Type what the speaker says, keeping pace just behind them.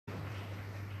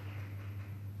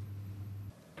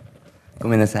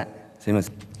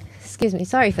Excuse me,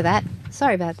 sorry for that.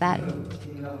 Sorry about that.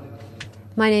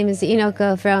 My name is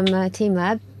Inoko from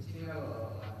teamLab.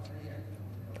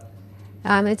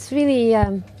 It's really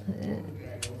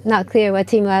not clear what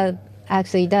teamLab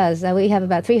actually does. We have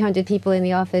about 300 people in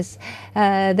the office.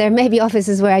 There may be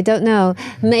offices where I don't know.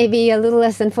 Maybe a little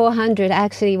less than 400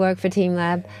 actually work for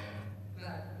teamLab.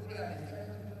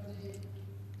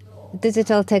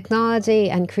 Digital technology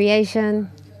and creation.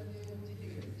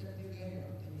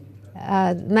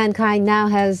 Mankind now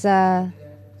has the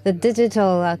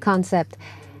digital concept,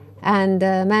 and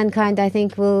mankind, I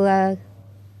think, will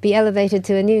be elevated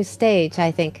to a new stage,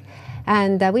 I think.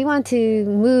 And we want to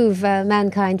move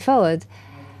mankind forward.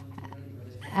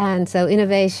 And so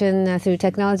innovation through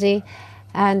technology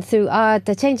and through art,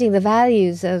 changing the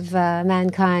values of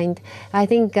mankind. I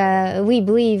think we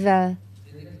believe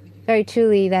very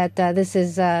truly that this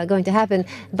is going to happen.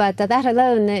 But that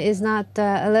alone is not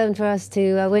alone for us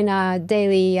to win our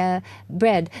daily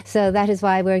bread. So that is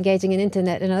why we're engaging in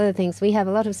internet and other things. We have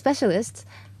a lot of specialists.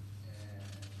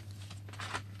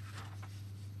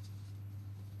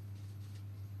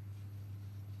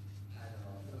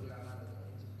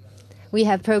 We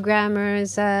have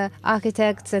programmers,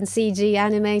 architects, and CG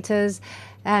animators,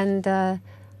 and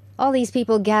all these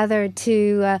people gathered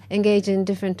to engage in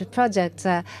different projects.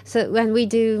 When we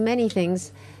do many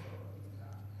things.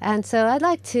 And so I'd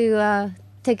like to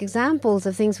take examples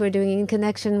of things we're doing in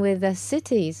connection with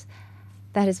cities.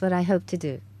 That is what I hope to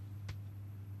do.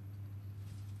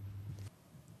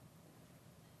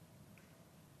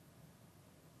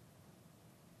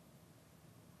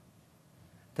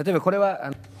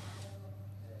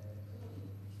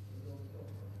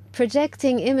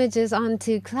 Projecting images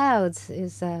onto clouds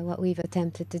is what we've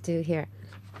attempted to do here.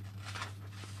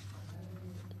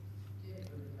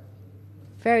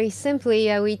 Very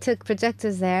simply, we took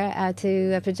projectors there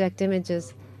to project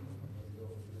images.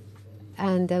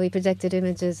 And we projected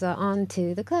images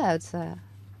onto the clouds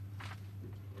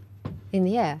in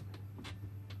the air.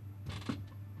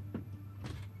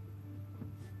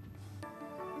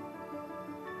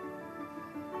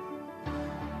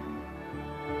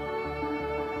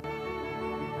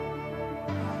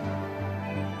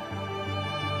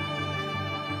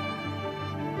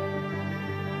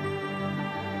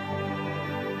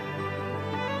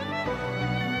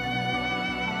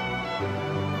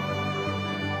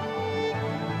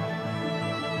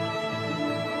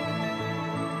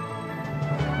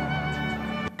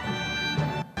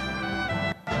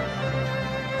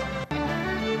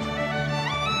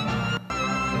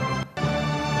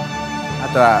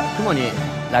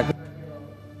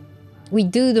 We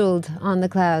doodled on the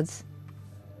clouds.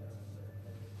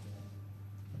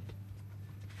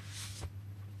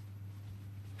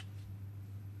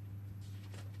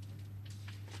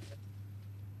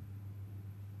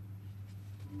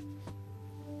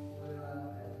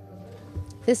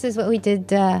 This is what we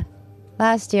did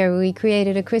last year. We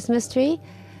created a Christmas tree.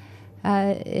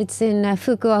 It's in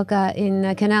Fukuoka,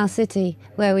 in Canal City,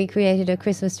 where we created a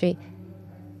Christmas tree.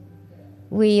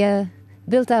 We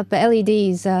built up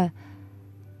LEDs.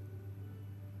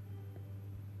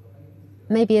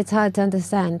 Maybe it's hard to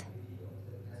understand.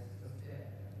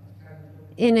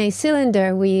 In a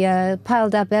cylinder, we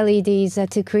piled up LEDs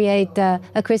to create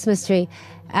a Christmas tree.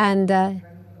 And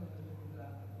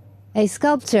a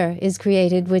sculpture is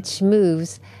created which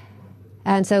moves.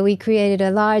 And so we created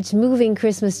a large moving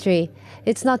Christmas tree.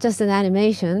 It's not just an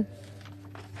animation.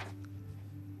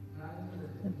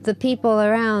 The people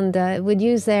around would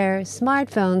use their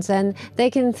smartphones, and they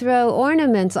can throw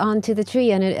ornaments onto the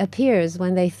tree, and it appears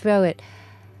when they throw it.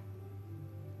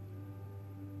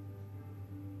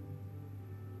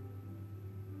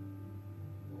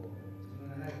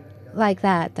 Like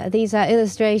that. These are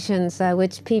illustrations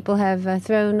which people have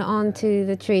thrown onto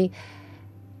the tree,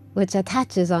 which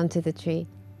attaches onto the tree.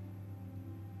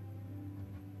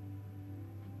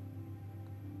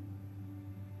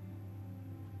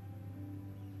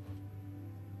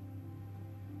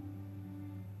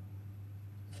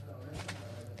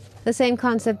 The same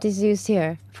concept is used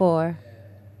here for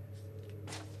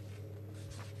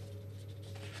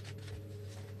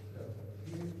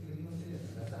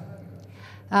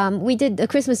we did a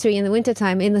Christmas tree in the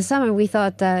wintertime. In the summer, we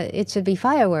thought it should be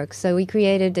fireworks. So we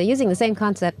created, using the same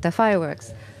concept, the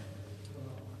fireworks.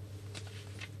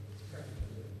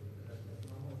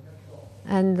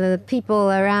 And the people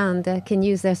around can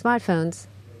use their smartphones.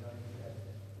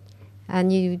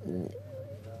 And you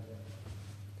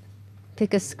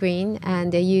pick a screen,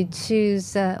 and you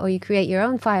choose, or you create your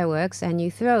own fireworks, and you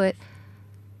throw it.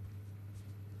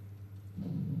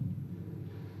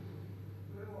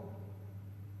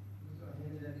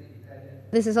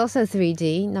 This is also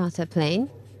 3D, not a plane.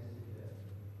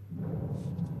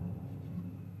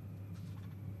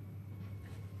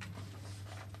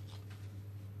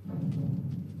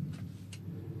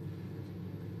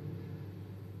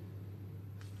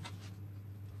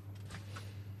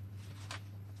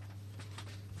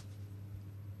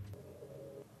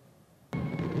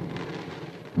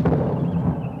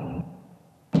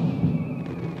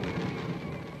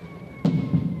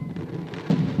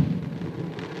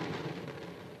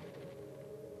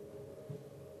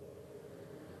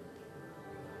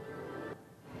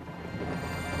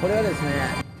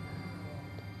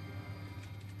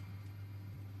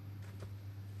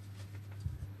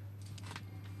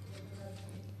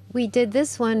 We did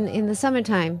this one in the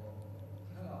summertime.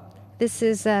 This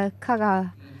is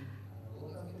Kagawa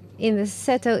in the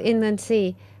Seto Inland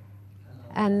Sea.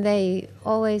 And they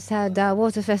always had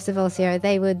water festivals here.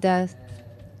 They would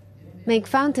make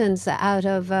fountains out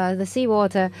of the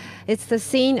seawater. It's the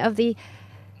scene of the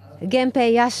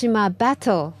Genpei Yashima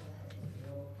battle.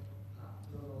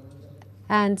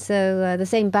 And so the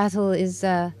same battle is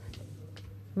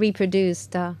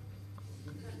reproduced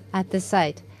at this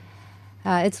site.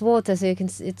 It's water, so you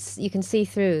can see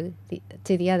through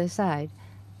to the other side.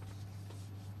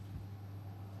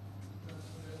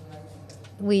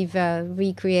 We've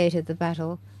recreated the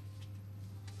battle.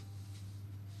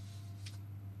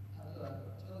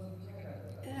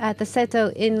 At the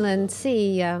Seto Inland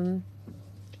Sea,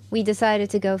 we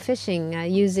decided to go fishing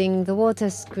using the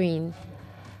water screen.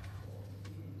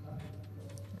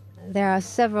 There are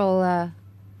several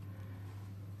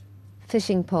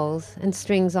fishing poles and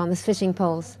strings on the fishing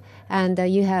poles, and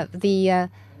you have the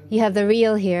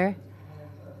reel here.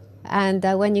 And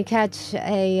when you catch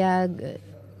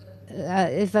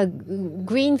if a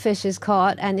green fish is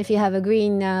caught, and if you have a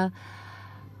green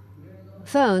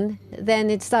phone, then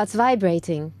it starts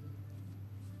vibrating,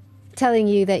 telling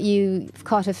you that you've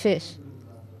caught a fish.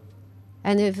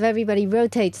 And if everybody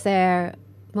rotates their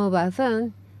mobile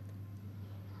phone,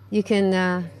 you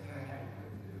can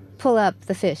pull up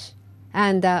the fish,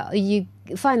 and you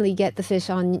finally get the fish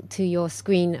onto your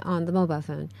screen on the mobile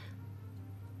phone.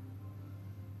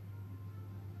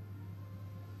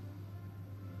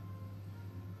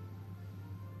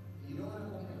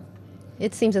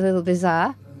 It seems a little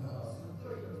bizarre,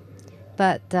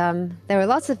 but there were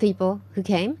lots of people who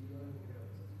came.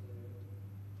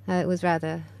 It was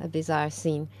rather a bizarre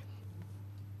scene.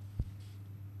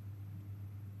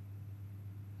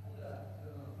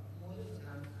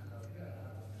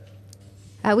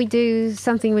 We do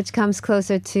something which comes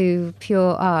closer to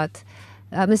pure art.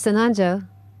 Mr. Nanjo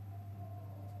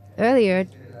earlier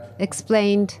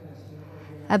explained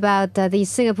about the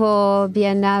Singapore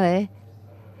Biennale,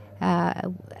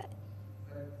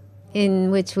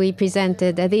 in which we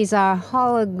presented. These are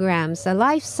holograms,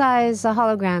 life-size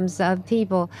holograms of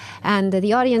people, and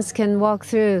the audience can walk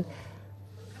through.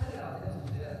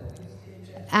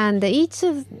 And each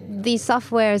of these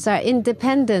softwares are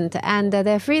independent, and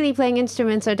they're freely playing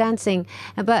instruments or dancing,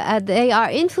 but they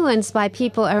are influenced by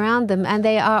people around them, and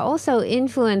they are also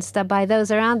influenced by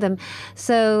those around them.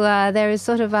 So there is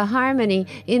sort of a harmony.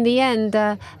 In the end,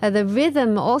 the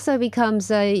rhythm also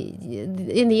becomes,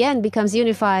 in the end, becomes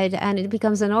unified, and it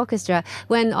becomes an orchestra.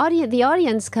 When the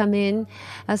audience come in,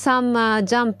 some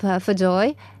jump for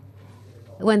joy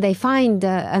when they find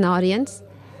an audience.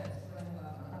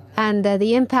 And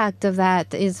the impact of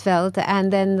that is felt,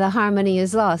 and then the harmony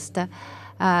is lost.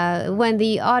 When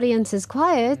the audience is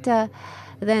quiet,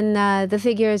 then the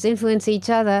figures influence each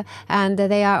other, and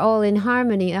they are all in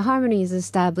harmony. A harmony is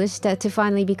established to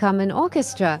finally become an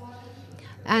orchestra.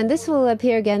 And this will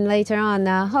appear again later on.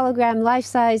 Hologram,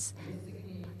 life-size,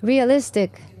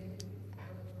 realistic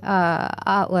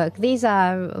artwork. These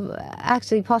are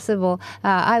actually possible.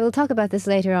 I will talk about this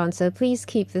later on, so please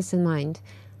keep this in mind.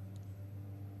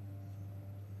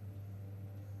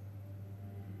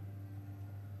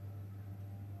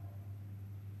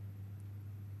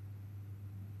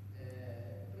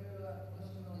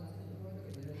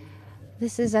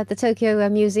 This is at the Tokyo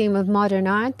Museum of Modern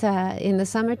Art in the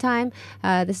summertime.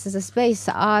 This is a space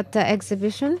art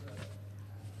exhibition.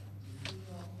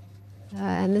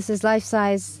 And this is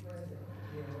life-size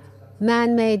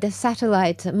man-made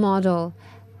satellite model.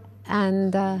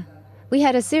 And we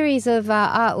had a series of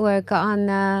artwork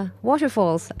on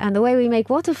waterfalls. And the way we make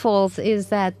waterfalls is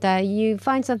that you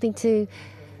find something to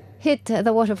hit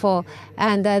the waterfall.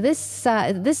 And this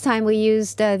time we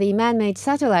used the man-made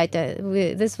satellite.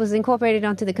 This was incorporated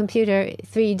onto the computer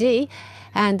 3D,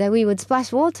 and we would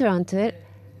splash water onto it.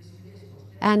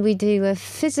 And we do a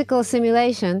physical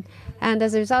simulation. And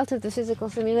as a result of the physical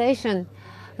simulation,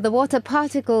 the water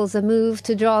particles move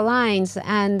to draw lines,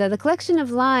 and the collection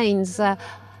of lines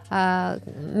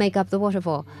make up the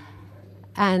waterfall.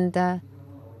 And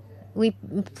we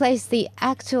place the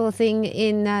actual thing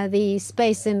in the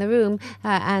space in the room,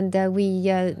 and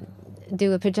we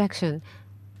do a projection.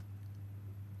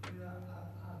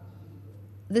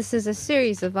 This is a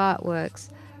series of artworks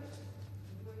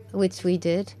which we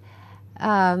did.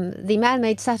 The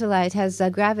man-made satellite has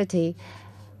gravity,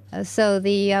 so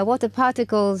the water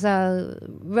particles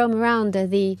roam around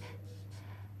the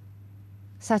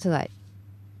satellite.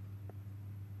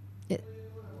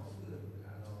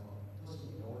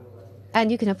 And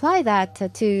you can apply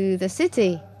that to the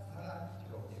city.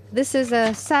 This is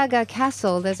a Saga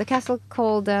Castle. There's a castle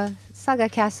called Saga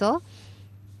Castle.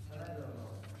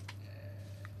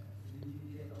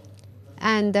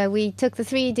 And we took the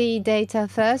 3D data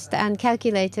first and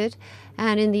calculated,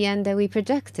 and in the end we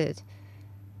projected.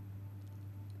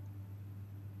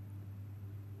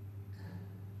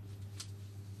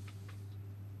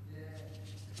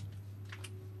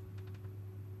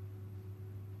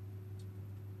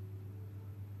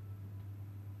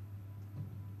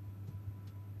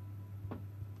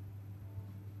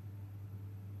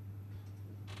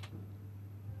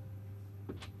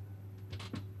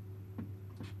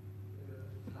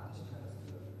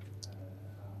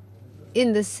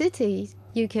 In the city,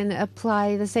 you can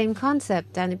apply the same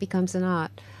concept and it becomes an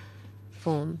art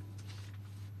form.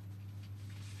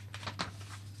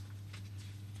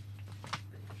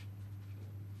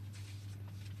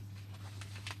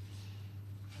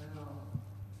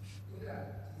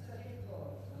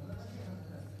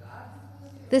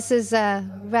 This is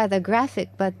rather graphic,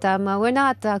 but we're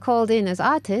not called in as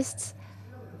artists.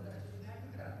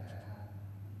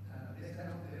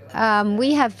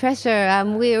 We have pressure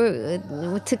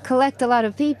to collect a lot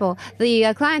of people.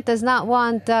 The client does not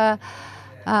want art,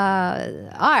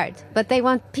 but they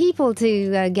want people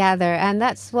to gather, and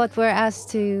that's what we're asked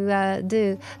to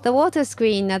do. The water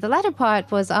screen, the latter part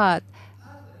was art.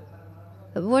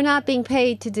 We're not being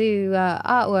paid to do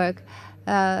artwork.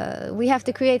 We have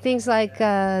to create things like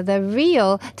the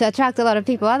reel to attract a lot of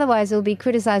people, otherwise it will be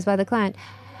criticized by the client.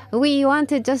 We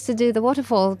wanted just to do the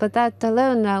waterfall, but that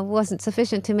alone wasn't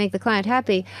sufficient to make the client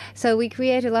happy. So we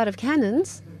created a lot of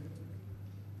cannons.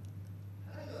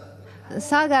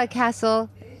 Saga Castle,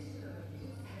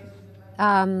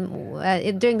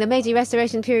 during the Meiji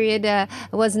Restoration period,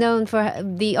 was known for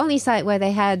the only site where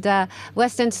they had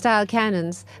Western-style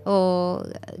cannons. Or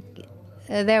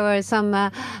there were some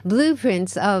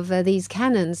blueprints of these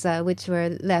cannons which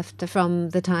were left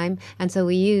from the time, and so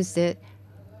we used it.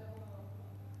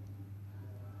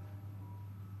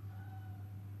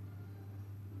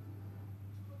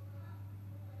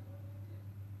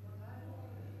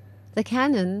 The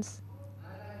cannons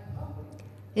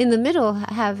in the middle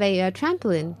have a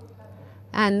trampoline,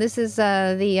 and this is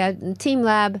the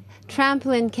teamLab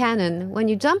trampoline cannon. When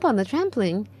you jump on the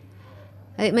trampoline,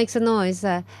 it makes a noise,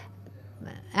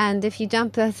 and if you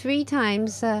jump 3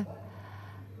 times,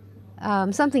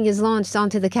 something is launched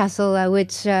onto the castle,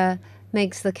 which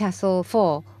makes the castle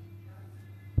fall.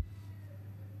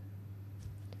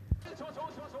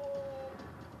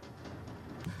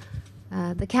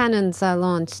 The cannons are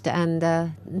launched and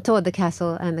toward the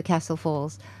castle, and the castle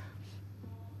falls.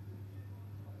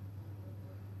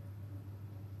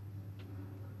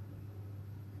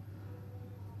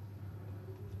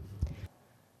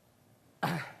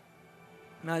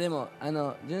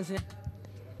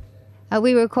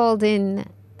 We were called in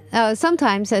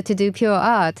sometimes to do pure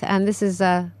art, and this is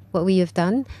what we have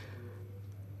done.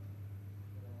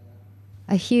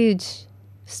 A huge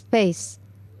space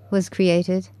was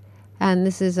created. And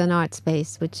this is an art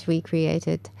space which we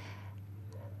created.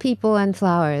 People and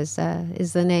Flowers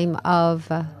is the name of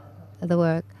the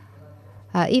work.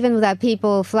 Even without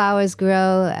people, flowers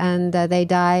grow and they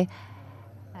die,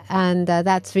 and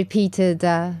that's repeated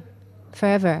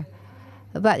forever.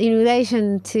 But in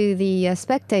relation to the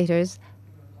spectators,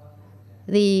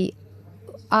 the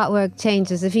artwork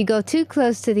changes. If you go too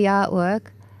close to the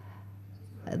artwork,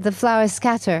 the flowers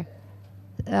scatter.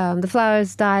 The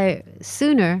flowers die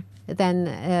sooner than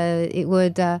it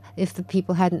would if the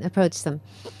people hadn't approached them.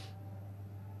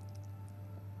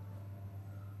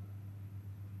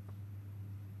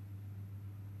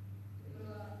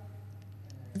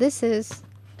 This is,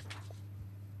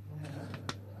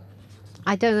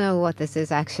 I don't know what this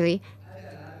is actually.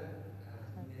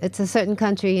 It's a certain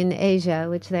country in Asia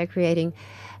which they're creating,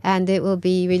 and it will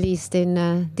be released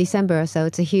in December or so.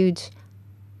 It's a huge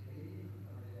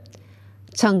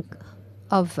chunk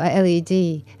of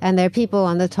LED, and there are people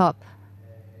on the top.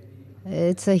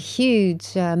 It's a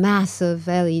huge mass of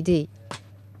LED.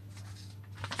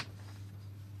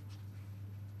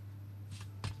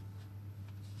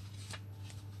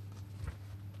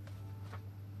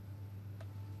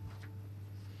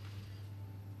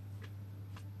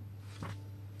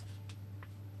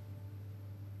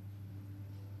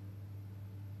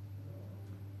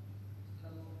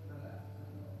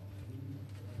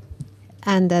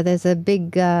 And there's a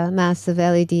big massive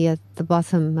LED at the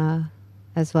bottom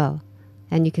as well,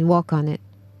 and you can walk on it.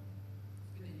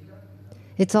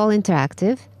 It's all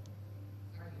interactive.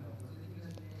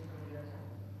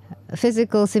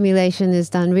 Physical simulation is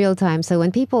done real time, so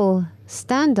when people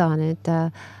stand on it,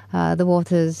 the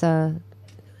waters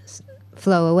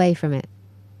flow away from it,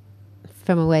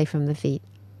 away from the feet.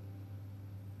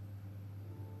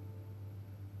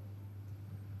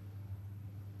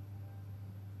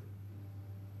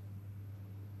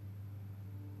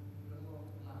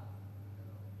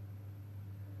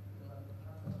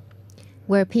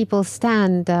 Where people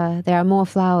stand, there are more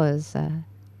flowers.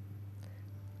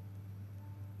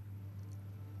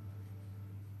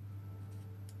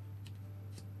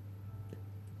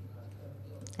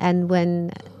 And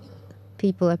when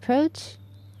people approach,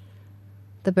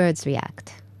 the birds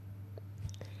react.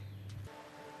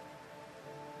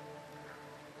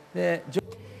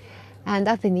 And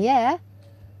up in the air,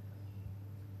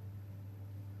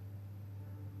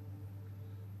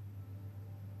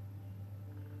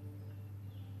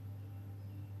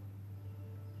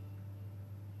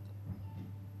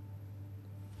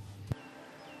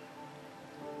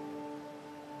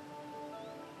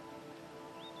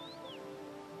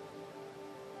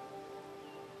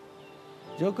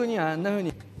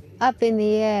 up in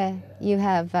the air, you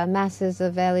have masses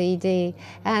of LED,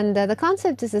 and the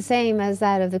concept is the same as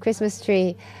that of the Christmas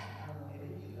tree.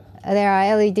 There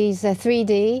are LEDs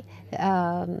 3D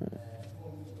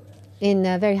in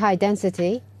very high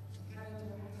density,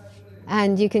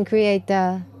 and you can create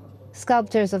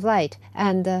sculptures of light.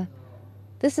 And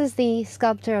this is the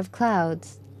sculpture of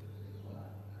clouds.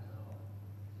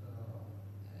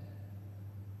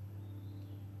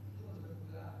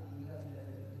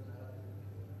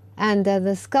 And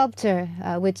the sculpture,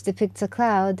 which depicts a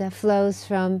cloud, flows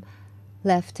from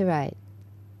left to right.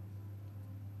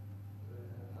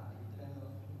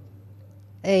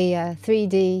 A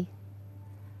 3D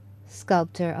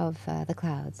sculpture of the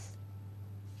clouds.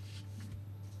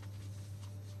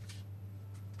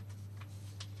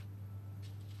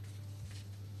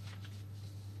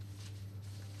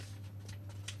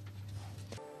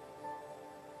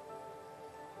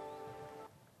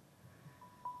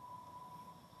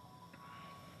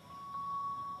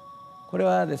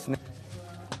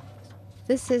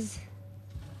 This is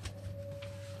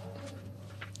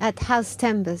at House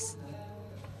Tembus.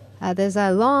 There's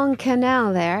a long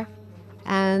canal there,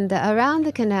 and around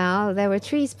the canal there were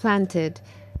trees planted.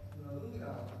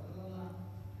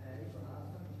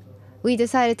 We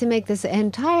decided to make this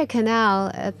entire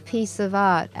canal a piece of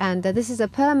art, and this is a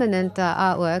permanent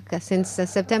artwork since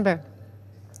September.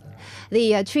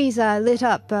 The trees are lit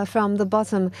up from the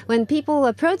bottom. When people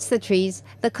approach the trees,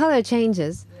 the color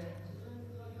changes.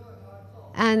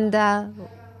 And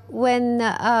when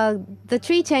the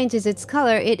tree changes its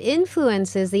color, it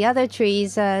influences the other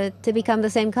trees to become the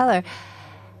same color.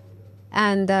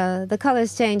 And the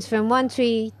colors change from one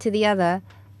tree to the other.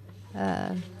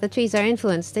 The trees are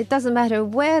influenced. It doesn't matter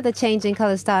where the change in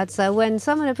color starts. When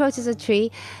someone approaches a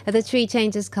tree, the tree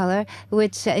changes color,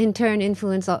 which in turn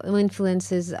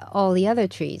influences all the other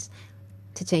trees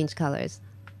to change colors.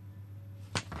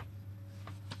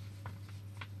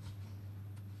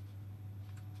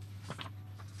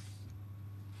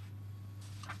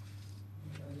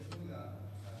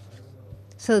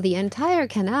 So the entire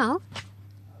canal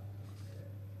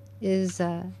is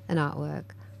an artwork.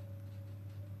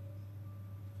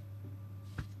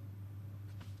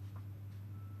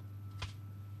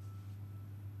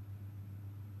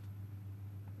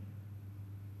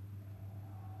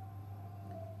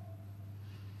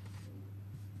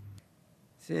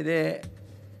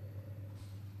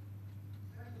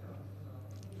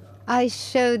 I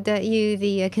showed you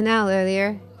the canal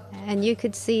earlier, and you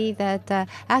could see that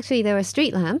actually there were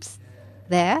street lamps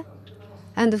there,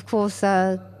 and of course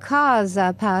cars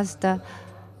passed,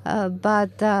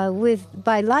 but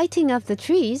by lighting up the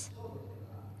trees,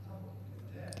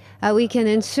 we can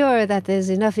ensure that there's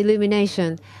enough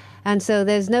illumination, and so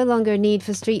there's no longer need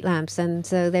for street lamps, and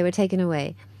so they were taken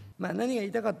away.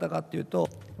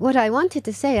 What I wanted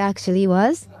to say actually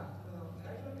was,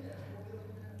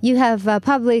 you have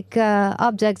public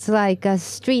objects like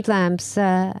street lamps,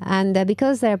 and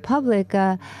because they're public,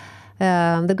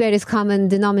 the greatest common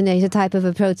denominator type of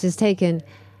approach is taken.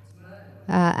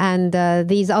 And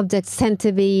these objects tend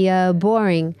to be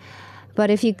boring. But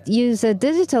if you use a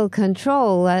digital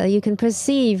control, you can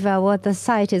perceive what the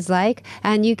site is like,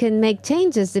 and you can make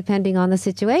changes depending on the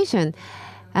situation.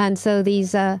 And so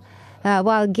these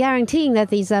while guaranteeing that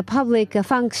these public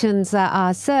functions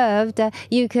are served,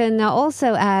 you can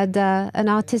also add an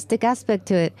artistic aspect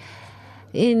to it.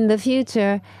 in the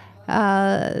future,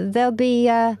 there'll be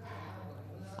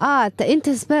art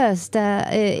interspersed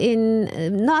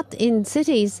not in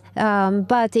cities,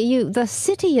 but the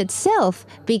city itself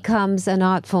becomes an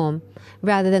art form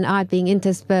rather than art being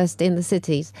interspersed in the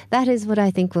cities. That is what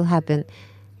I think will happen.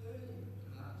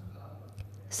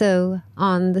 So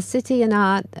on the city and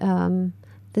art,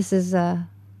 this is our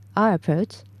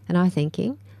approach and our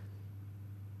thinking.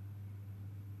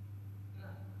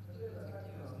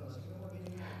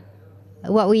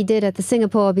 What we did at the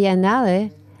Singapore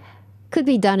Biennale could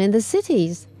be done in the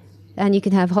cities. And you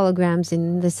can have holograms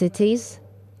in the cities.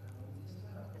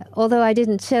 Although I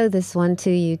didn't show this one to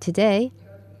you today,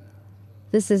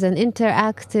 this is an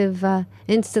interactive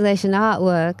installation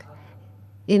artwork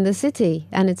in the city.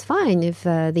 And it's fine if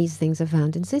these things are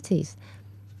found in cities.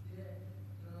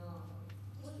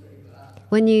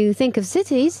 When you think of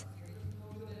cities,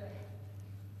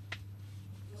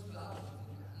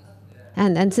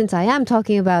 and since I am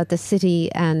talking about the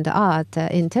city and art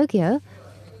in Tokyo,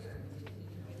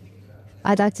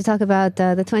 I'd like to talk about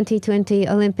the 2020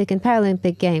 Olympic and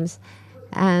Paralympic Games.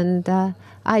 And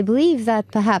I believe that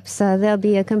perhaps there'll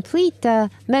be a complete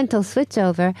mental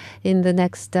switchover in the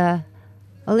next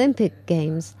Olympic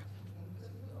Games.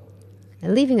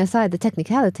 Leaving aside the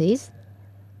technicalities,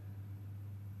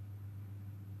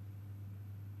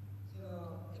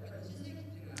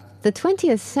 the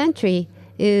 20th century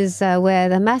is where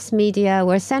the mass media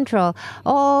were central.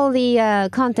 All the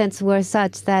contents were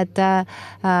such that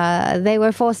they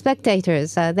were for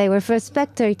spectators. They were for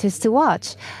spectators to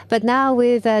watch. But now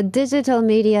with digital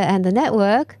media and the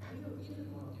network,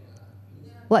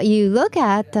 what you look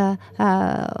at,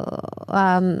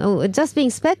 just being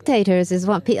spectators is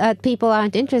what people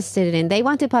aren't interested in. They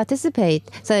want to participate.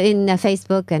 So in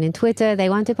Facebook and in Twitter, they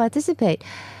want to participate.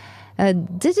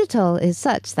 Digital is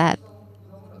such that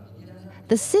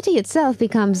the city itself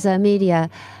becomes media.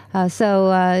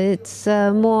 So it's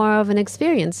more of an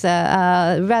experience.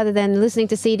 Rather than listening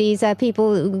to CDs,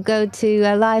 people go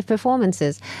to live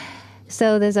performances.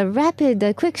 So there's a rapid,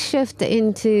 quick shift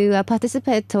into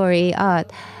participatory art.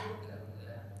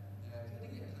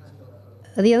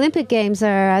 The Olympic Games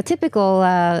are a typical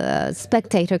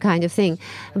spectator kind of thing.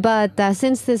 But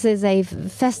since this is a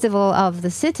festival of the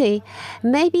city,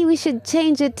 maybe we should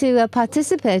change it to a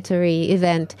participatory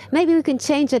event. Maybe we can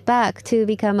change it back to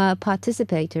become a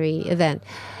participatory event.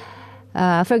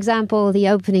 For example, the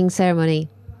opening ceremony.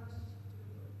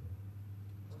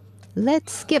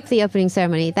 Let's skip the opening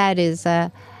ceremony. That is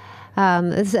a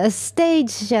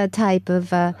stage type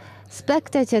of,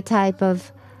 spectator type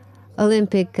of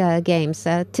Olympic Games.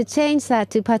 To change that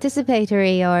to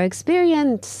participatory or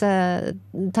experience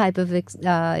type of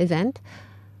event.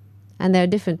 And there are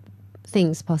different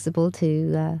things possible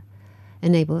to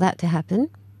enable that to happen.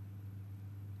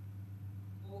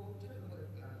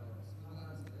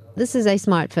 This is a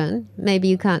smartphone. Maybe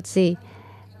you can't see.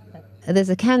 There's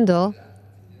a candle.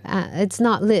 It's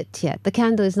not lit yet. The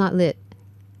candle is not lit.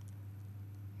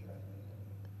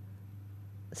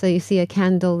 So you see a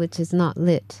candle which is not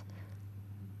lit.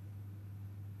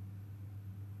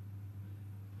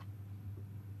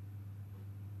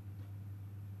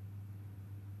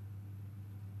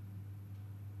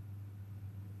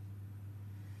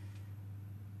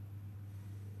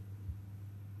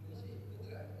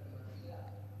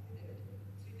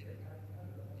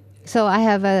 So I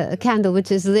have a candle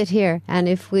which is lit here, and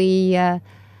if we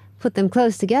put them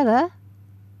close together,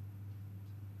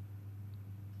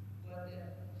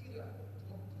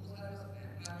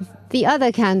 the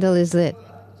other candle is lit.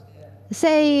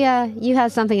 Say you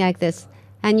have something like this,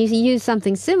 and you use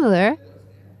something similar,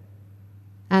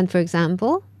 and for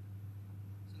example,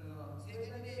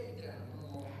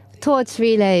 torch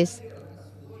relays.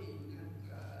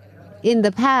 In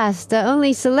the past,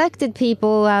 only selected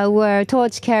people were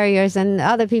torch carriers and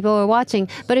other people were watching.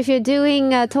 But if you're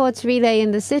doing a torch relay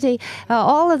in the city,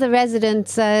 all of the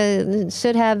residents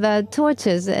should have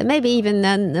torches, maybe even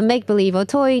make-believe or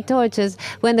toy torches.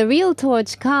 When the real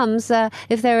torch comes,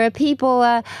 if there are people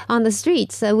on the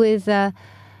streets with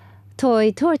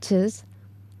toy torches,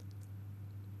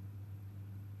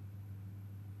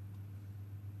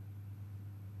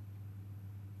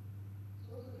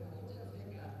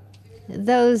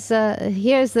 those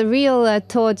here's the real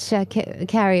torch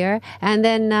carrier, and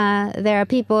then there are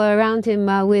people around him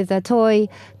with toy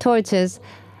torches,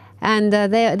 and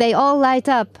they all light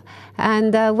up.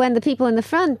 And when the people in the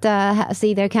front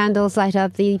see their candles light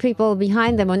up, the people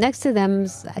behind them or next to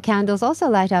them's candles also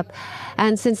light up.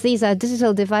 And since these are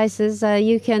digital devices,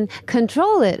 you can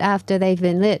control it after they've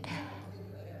been lit.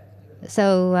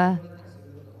 So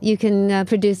you can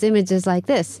produce images like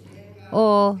this,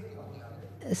 or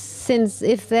since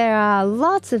if there are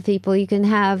lots of people, you can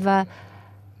have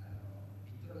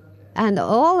and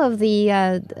all of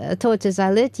the torches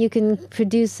are lit, you can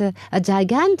produce a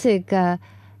gigantic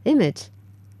image.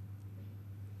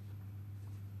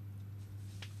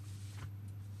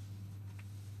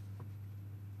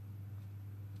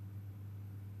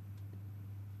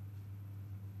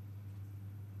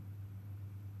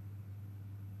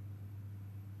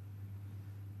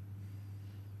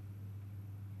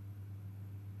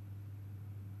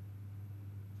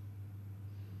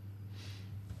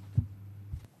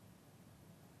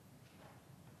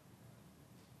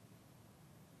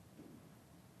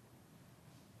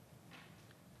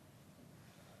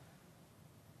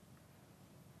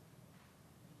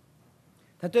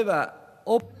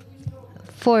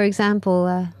 For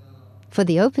example, for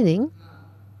the opening,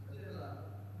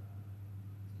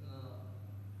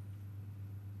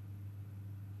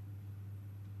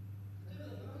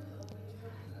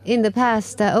 in the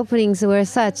past, openings were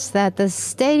such that the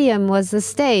stadium was the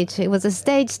stage. It was a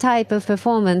stage type of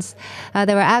performance.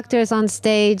 There were actors on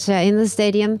stage in the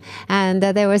stadium, and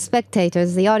there were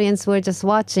spectators. The audience were just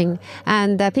watching.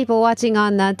 And people watching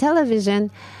on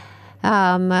television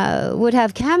would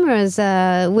have cameras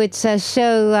which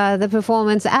show the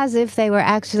performance as if they were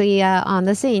actually on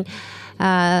the scene.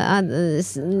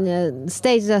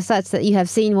 Stages are such that you have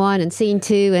scene 1 and scene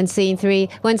 2 and scene 3.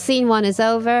 When scene 1 is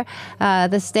over,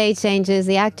 the stage changes,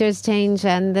 the actors change,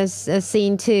 and there's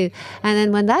scene 2. And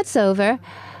then when that's over,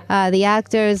 the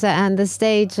actors and the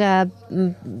stage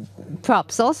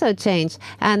props also change.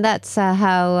 And that's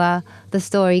how the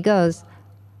story goes.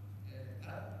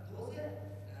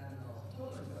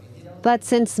 But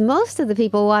since most of the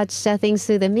people watch things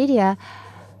through the media,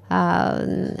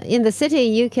 in the city,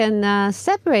 you can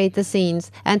separate the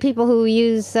scenes, and people who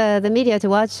use the media to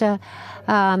watch, when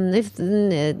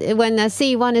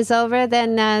C1 is over,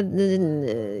 then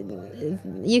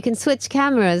you can switch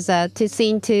cameras to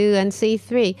scene 2 and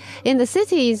C3. In the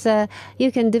cities,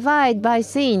 you can divide by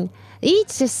scene.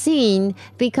 Each scene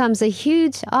becomes a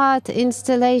huge art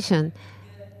installation.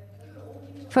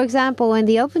 For example, when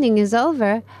the opening is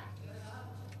over,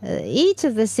 each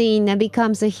of the scene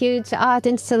becomes a huge art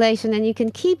installation, and you can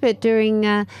keep it during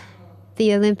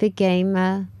the Olympic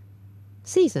game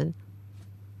season.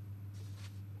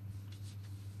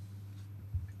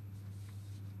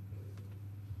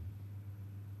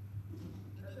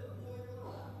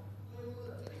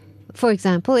 For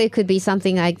example, it could be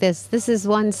something like this. This is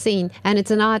one scene, and it's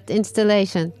an art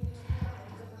installation.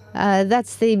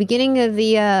 That's the beginning of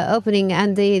the opening,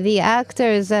 and the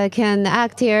actors can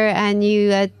act here, and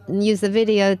you use the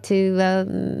video to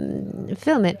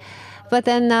film it. But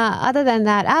then other than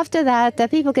that, after that,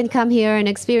 people can come here and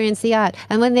experience the art.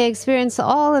 And when they experience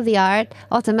all of the art,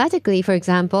 automatically, for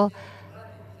example,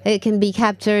 it can be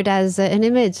captured as an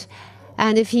image.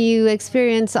 And if you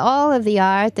experience all of the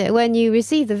art, when you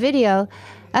receive the video,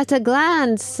 at a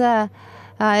glance,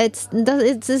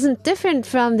 it isn't different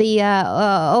from the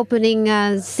opening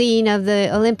scene of the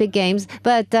Olympic Games,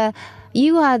 but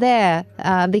you are there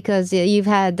because you've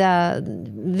had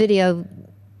video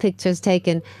pictures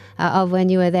taken of when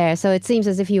you were there. So it seems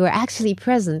as if you were actually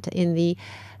present in the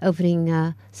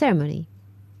opening ceremony.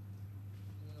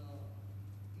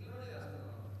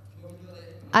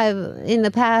 In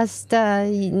the past,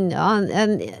 on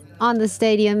the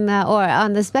stadium or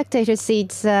on the spectator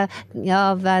seats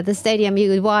of the stadium, you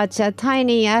would watch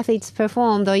tiny athletes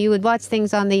perform, or you would watch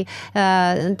things on the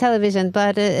television.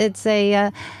 But it's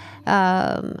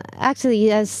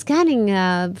actually a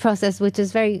scanning process which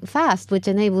is very fast, which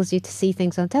enables you to see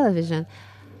things on television.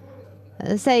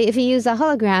 Say if you use a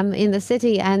hologram in the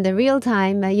city and the real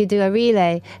time, you do a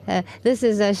relay. This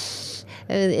is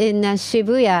in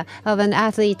Shibuya of an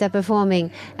athlete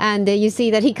performing, and you see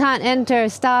that he can't enter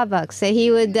Starbucks. He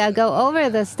would go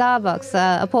over the Starbucks,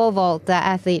 a pole vault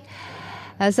athlete.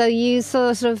 So you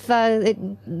sort of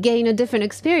gain a different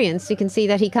experience. You can see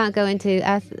that he can't go into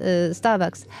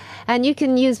Starbucks. And you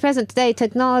can use present-day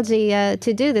technology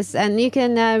to do this. And you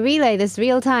can relay this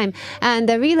real time. And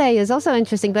the relay is also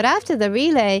interesting. But after the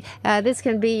relay, this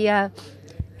can be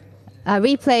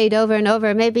replayed over and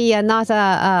over. Maybe not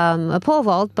a pole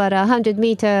vault, but a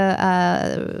 100-meter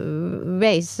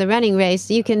race, a running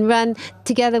race. You can run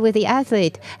together with the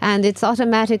athlete, and it's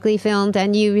automatically filmed,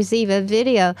 and you receive a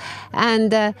video.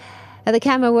 And the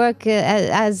camera work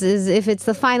as if it's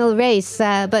the final race,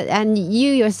 and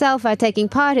you yourself are taking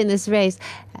part in this race.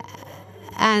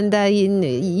 And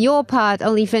your part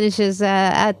only finishes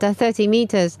at 30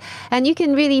 meters. And you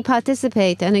can really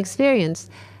participate and experience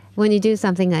when you do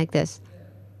something like this.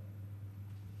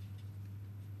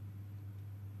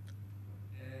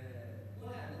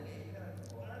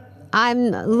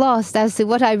 I'm lost as to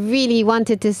what I really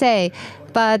wanted to say,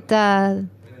 but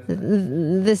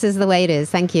this is the way it is.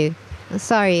 Thank you.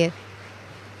 Sorry.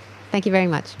 Thank you very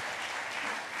much.